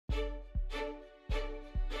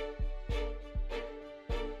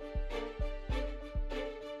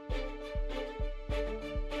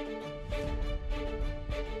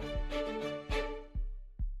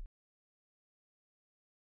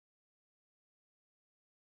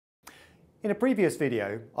In a previous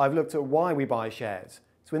video, I've looked at why we buy shares.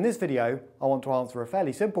 So in this video, I want to answer a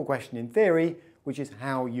fairly simple question in theory, which is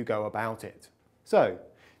how you go about it. So,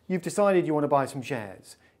 you've decided you want to buy some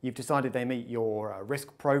shares. You've decided they meet your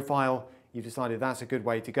risk profile. You've decided that's a good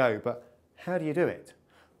way to go, but how do you do it?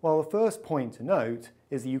 Well, the first point to note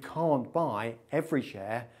is that you can't buy every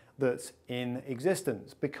share that's in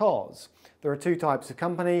existence because there are two types of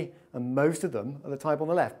company and most of them are the type on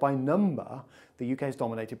the left. By number, the UK is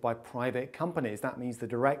dominated by private companies. That means the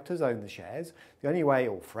directors own the shares. The only way,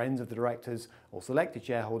 or friends of the directors or selected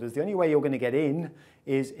shareholders, the only way you're going to get in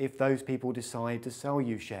is if those people decide to sell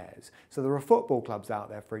you shares. So there are football clubs out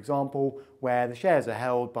there, for example, where the shares are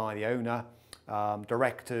held by the owner,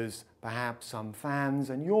 directors, perhaps some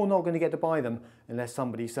fans, and you're not going to get to buy them unless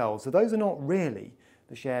somebody sells. So those are not really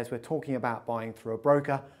the shares we're talking about buying through a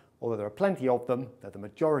broker, although there are plenty of them. They're the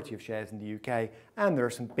majority of shares in the UK, and there are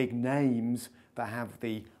some big names that have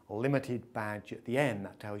the limited badge at the end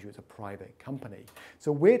that tells you it's a private company.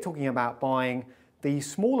 So we're talking about buying the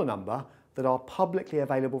smaller number that are publicly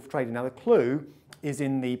available for trading. Now the clue is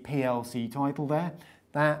in the PLC title there.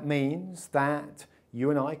 That means that you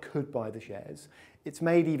and I could buy the shares. It's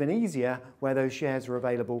made even easier where those shares are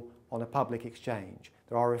available on a public exchange.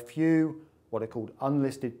 There are a few what are called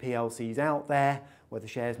unlisted PLCs out there where the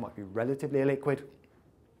shares might be relatively illiquid.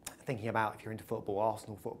 Thinking about if you're into football,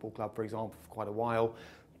 Arsenal Football Club, for example, for quite a while.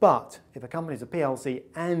 But if a company is a PLC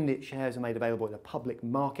and its shares are made available in a public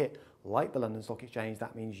market, like the London Stock Exchange,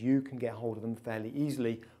 that means you can get hold of them fairly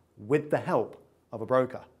easily with the help of a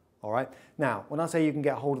broker. All right. Now, when I say you can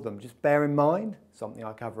get hold of them, just bear in mind, something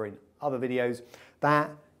I cover in other videos,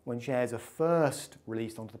 that when shares are first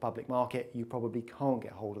released onto the public market, you probably can't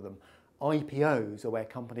get hold of them. IPOs are where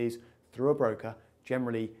companies, through a broker,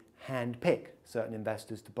 generally hand-pick certain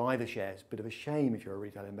investors to buy the shares. Bit of a shame if you're a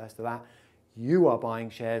retail investor that you are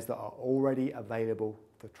buying shares that are already available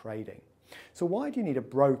for trading. So why do you need a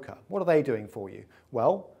broker? What are they doing for you?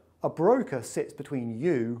 Well, a broker sits between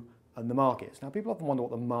you and the markets. Now, people often wonder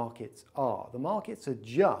what the markets are. The markets are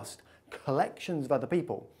just collections of other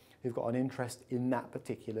people who've got an interest in that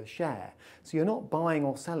particular share. So you're not buying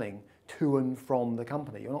or selling to and from the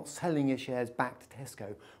company. You're not selling your shares back to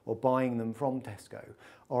Tesco or buying them from Tesco.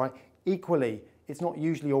 All right. Equally, it's not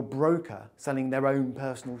usually your broker selling their own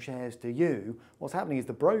personal shares to you. What's happening is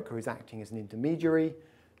the broker is acting as an intermediary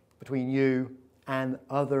between you and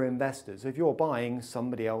other investors. So if you're buying,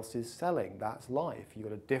 somebody else is selling. That's life. You've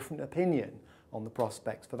got a different opinion on the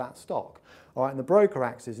prospects for that stock. All right. And the broker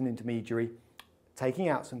acts as an intermediary, taking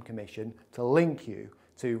out some commission to link you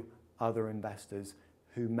to other investors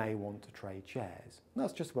who may want to trade shares. And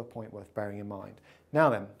that's just a point worth bearing in mind. Now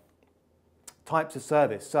then, types of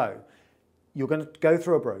service. So you're going to go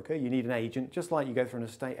through a broker. You need an agent, just like you go through an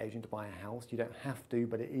estate agent to buy a house. You don't have to,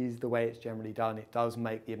 but it is the way it's generally done. It does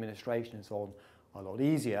make the administration and so on a lot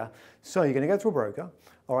easier. So you're going to go through a broker.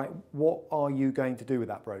 All right, what are you going to do with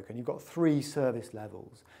that broker? And you've got three service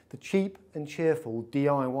levels. The cheap and cheerful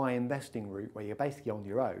DIY investing route, where you're basically on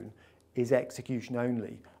your own, is execution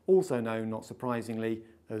only, also known, not surprisingly,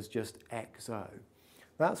 as just XO.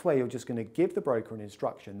 That's where you're just going to give the broker an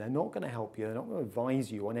instruction. They're not going to help you. They're not going to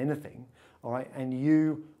advise you on anything. All right, and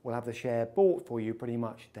you will have the share bought for you pretty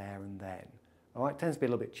much there and then. All right, it tends to be a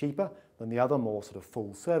little bit cheaper than the other more sort of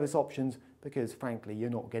full service options because, frankly, you're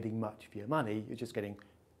not getting much for your money. You're just getting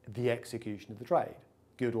the execution of the trade,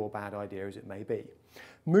 good or bad idea as it may be.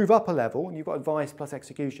 Move up a level and you've got advice plus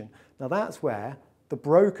execution. Now that's where the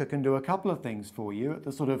broker can do a couple of things for you. At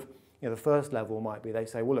the sort of, the first level might be they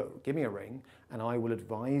say, well, look, give me a ring and I will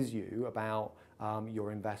advise you about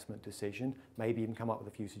your investment decision, maybe even come up with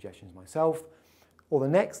a few suggestions myself. Or the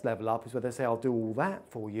next level up is where they say, I'll do all that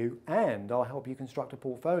for you and I'll help you construct a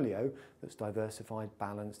portfolio that's diversified,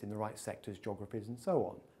 balanced in the right sectors, geographies, and so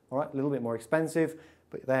on. All right, a little bit more expensive,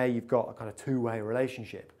 but there you've got a kind of two-way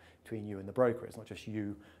relationship between you and the broker. It's not just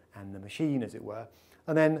you and the machine, as it were.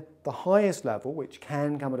 And then the highest level, which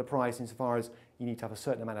can come at a price insofar as you need to have a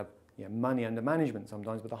certain amount of money under management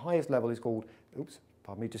sometimes, but the highest level is called,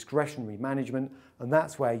 discretionary management, and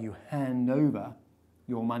that's where you hand over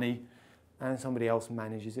your money and somebody else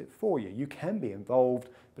manages it for you. You can be involved,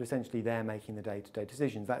 but essentially they're making the day-to-day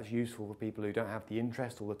decisions. That's useful for people who don't have the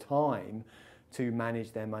interest or the time to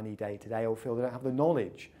manage their money day-to-day or feel they don't have the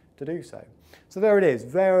knowledge to do so. So there it is,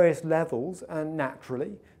 various levels, and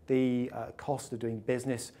naturally the cost of doing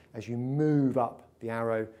business as you move up the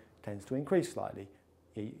arrow tends to increase slightly.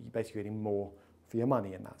 You're basically getting more for your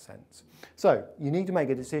money in that sense. So you need to make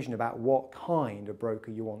a decision about what kind of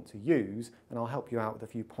broker you want to use, and I'll help you out with a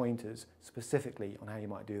few pointers specifically on how you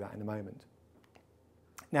might do that in a moment.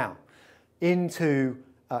 Now, into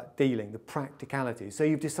dealing, the practicalities. So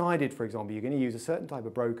you've decided, for example, you're going to use a certain type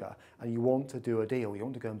of broker and you want to do a deal, you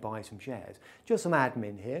want to go and buy some shares. Just some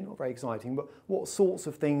admin here, not very exciting, but what sorts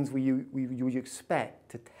of things would you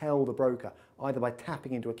expect to tell the broker, either by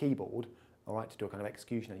tapping into a keyboard, all right, to do a kind of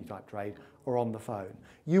execution type trade, or on the phone?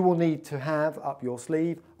 You will need to have up your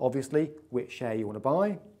sleeve, obviously, which share you want to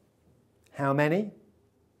buy, how many,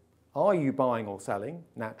 are you buying or selling,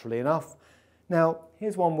 naturally enough. Now,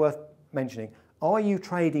 here's one worth mentioning. Are you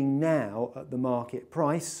trading now at the market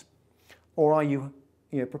price, or are you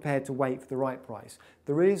prepared to wait for the right price?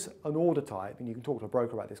 There is an order type, and you can talk to a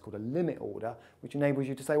broker about this, called a limit order, which enables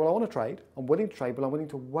you to say, well, I want to trade, I'm willing to trade, but I'm willing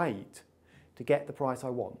to wait to get the price I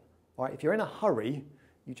want. All right, if you're in a hurry,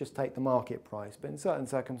 you just take the market price, but in certain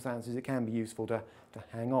circumstances it can be useful to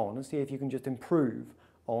hang on and see if you can just improve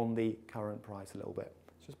on the current price a little bit.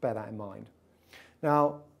 Just bear that in mind.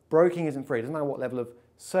 Now, broking isn't free. It doesn't matter what level of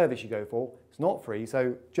service you go for, it's not free,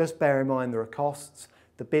 so just bear in mind there are costs.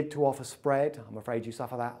 The bid to offer spread, I'm afraid you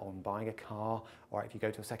suffer that on buying a car, or if you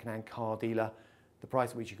go to a second-hand car dealer, the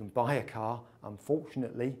price at which you can buy a car,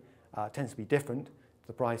 unfortunately, tends to be different to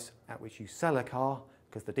the price at which you sell a car,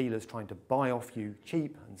 because the dealer's trying to buy off you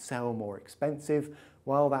cheap and sell more expensive.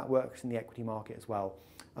 Well, that works in the equity market as well.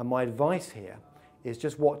 And my advice here is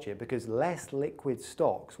just watch it, because less liquid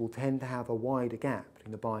stocks will tend to have a wider gap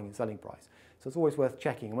between the buying and selling price. So it's always worth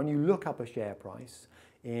checking. And when you look up a share price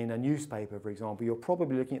in a newspaper, for example, you're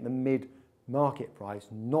probably looking at the mid-market price,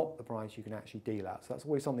 not the price you can actually deal at. So that's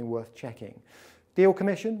always something worth checking. Deal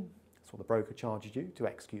commission, that's what the broker charges you to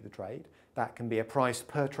execute the trade. That can be a price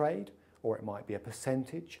per trade, or it might be a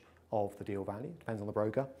percentage of the deal value, depends on the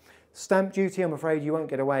broker. Stamp duty, I'm afraid you won't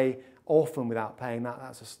get away often without paying that.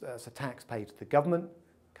 That's a tax paid to the government.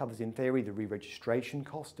 Covers, in theory, the re-registration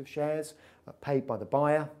cost of shares paid by the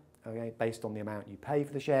buyer, okay, based on the amount you pay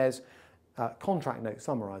for the shares. Contract notes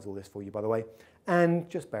summarise all this for you, by the way. And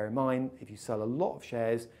just bear in mind, if you sell a lot of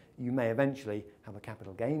shares, you may eventually have a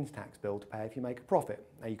capital gains tax bill to pay if you make a profit.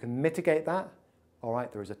 Now, you can mitigate that. All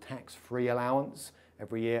right, there is a tax-free allowance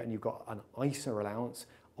every year, and you've got an ISA allowance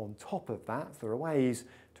on top of that. So there are ways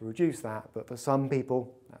to reduce that, but for some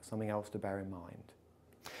people, that's something else to bear in mind.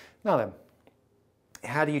 Now then,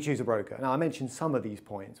 how do you choose a broker? Now, I mentioned some of these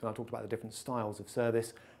points when I talked about the different styles of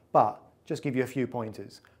service, but just give you a few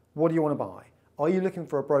pointers. What do you want to buy? Are you looking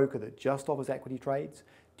for a broker that just offers equity trades?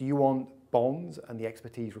 Do you want bonds and the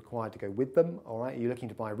expertise required to go with them? All right, are you looking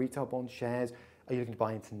to buy retail bonds, shares? Are you looking to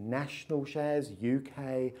buy international shares,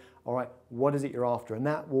 UK? All right, what is it you're after? And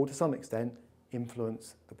that will, to some extent,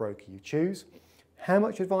 influence the broker you choose. How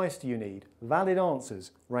much advice do you need? Valid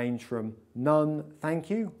answers range from none, thank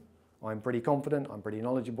you, I'm pretty confident, I'm pretty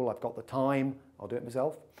knowledgeable, I've got the time, I'll do it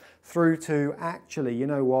myself, through to actually, you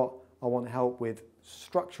know what, I want help with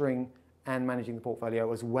structuring and managing the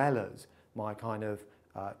portfolio as well as my kind of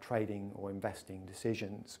trading or investing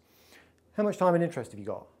decisions. How much time and interest have you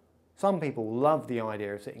got? Some people love the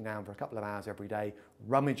idea of sitting down for a couple of hours every day,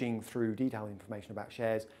 rummaging through detailed information about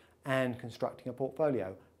shares and constructing a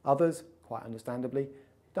portfolio. Others, quite understandably,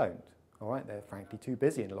 don't. All right, they're frankly too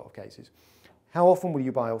busy in a lot of cases. How often will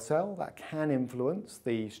you buy or sell? That can influence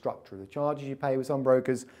the structure of the charges you pay with some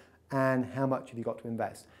brokers and how much have you got to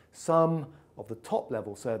invest. Some of the top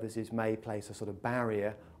level services may place a sort of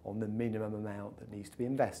barrier on the minimum amount that needs to be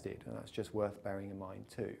invested, and that's just worth bearing in mind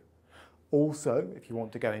too. Also, if you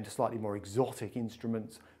want to go into slightly more exotic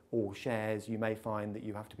instruments or shares, you may find that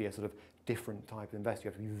you have to be a sort of different type of investor.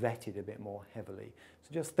 You have to be vetted a bit more heavily.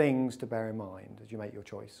 So just things to bear in mind as you make your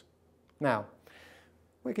choice. Now,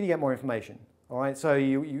 where can you get more information? All right, so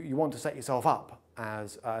you want to set yourself up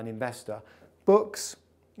as an investor. Books,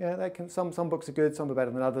 yeah, they can, some books are good, some are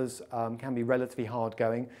better than others, can be relatively hard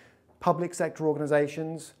going. Public sector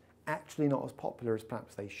organisations, actually not as popular as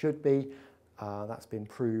perhaps they should be. That's been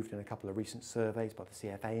proved in a couple of recent surveys by the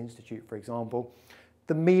CFA Institute, for example.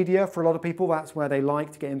 The media, for a lot of people, that's where they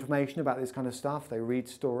like to get information about this kind of stuff. They read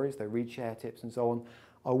stories, they read share tips and so on.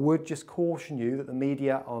 I would just caution you that the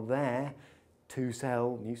media are there to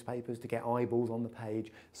sell newspapers, to get eyeballs on the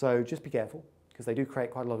page. So just be careful, because they do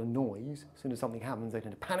create quite a lot of noise. As soon as something happens, they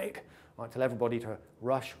tend to panic. I tell everybody to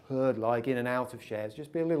rush herd-like in and out of shares.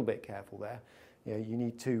 Just be a little bit careful there. You know, you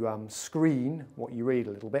need to screen what you read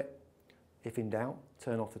a little bit. If in doubt,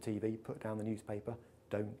 turn off the TV, put down the newspaper,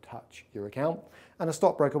 don't touch your account. And a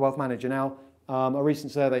stockbroker wealth manager. Now, a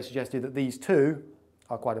recent survey suggested that these two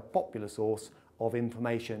are quite a popular source of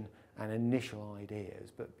information and initial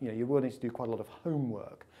ideas, but you know, you will need to do quite a lot of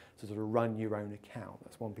homework to sort of run your own account.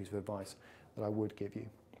 That's one piece of advice that I would give you.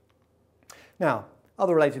 Now,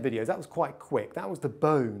 other related videos, that was quite quick. That was the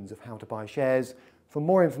bones of how to buy shares. For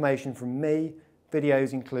more information from me,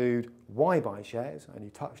 Videos include why buy shares, I only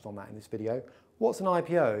touched on that in this video. What's an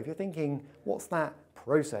IPO? If you're thinking, what's that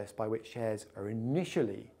process by which shares are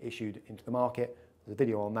initially issued into the market? There's a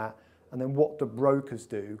video on that. And then what do brokers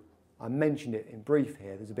do? I mentioned it in brief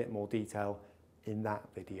here. There's a bit more detail in that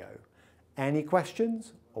video. Any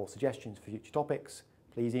questions or suggestions for future topics,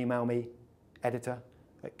 please email me,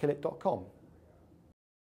 editor@killit.com.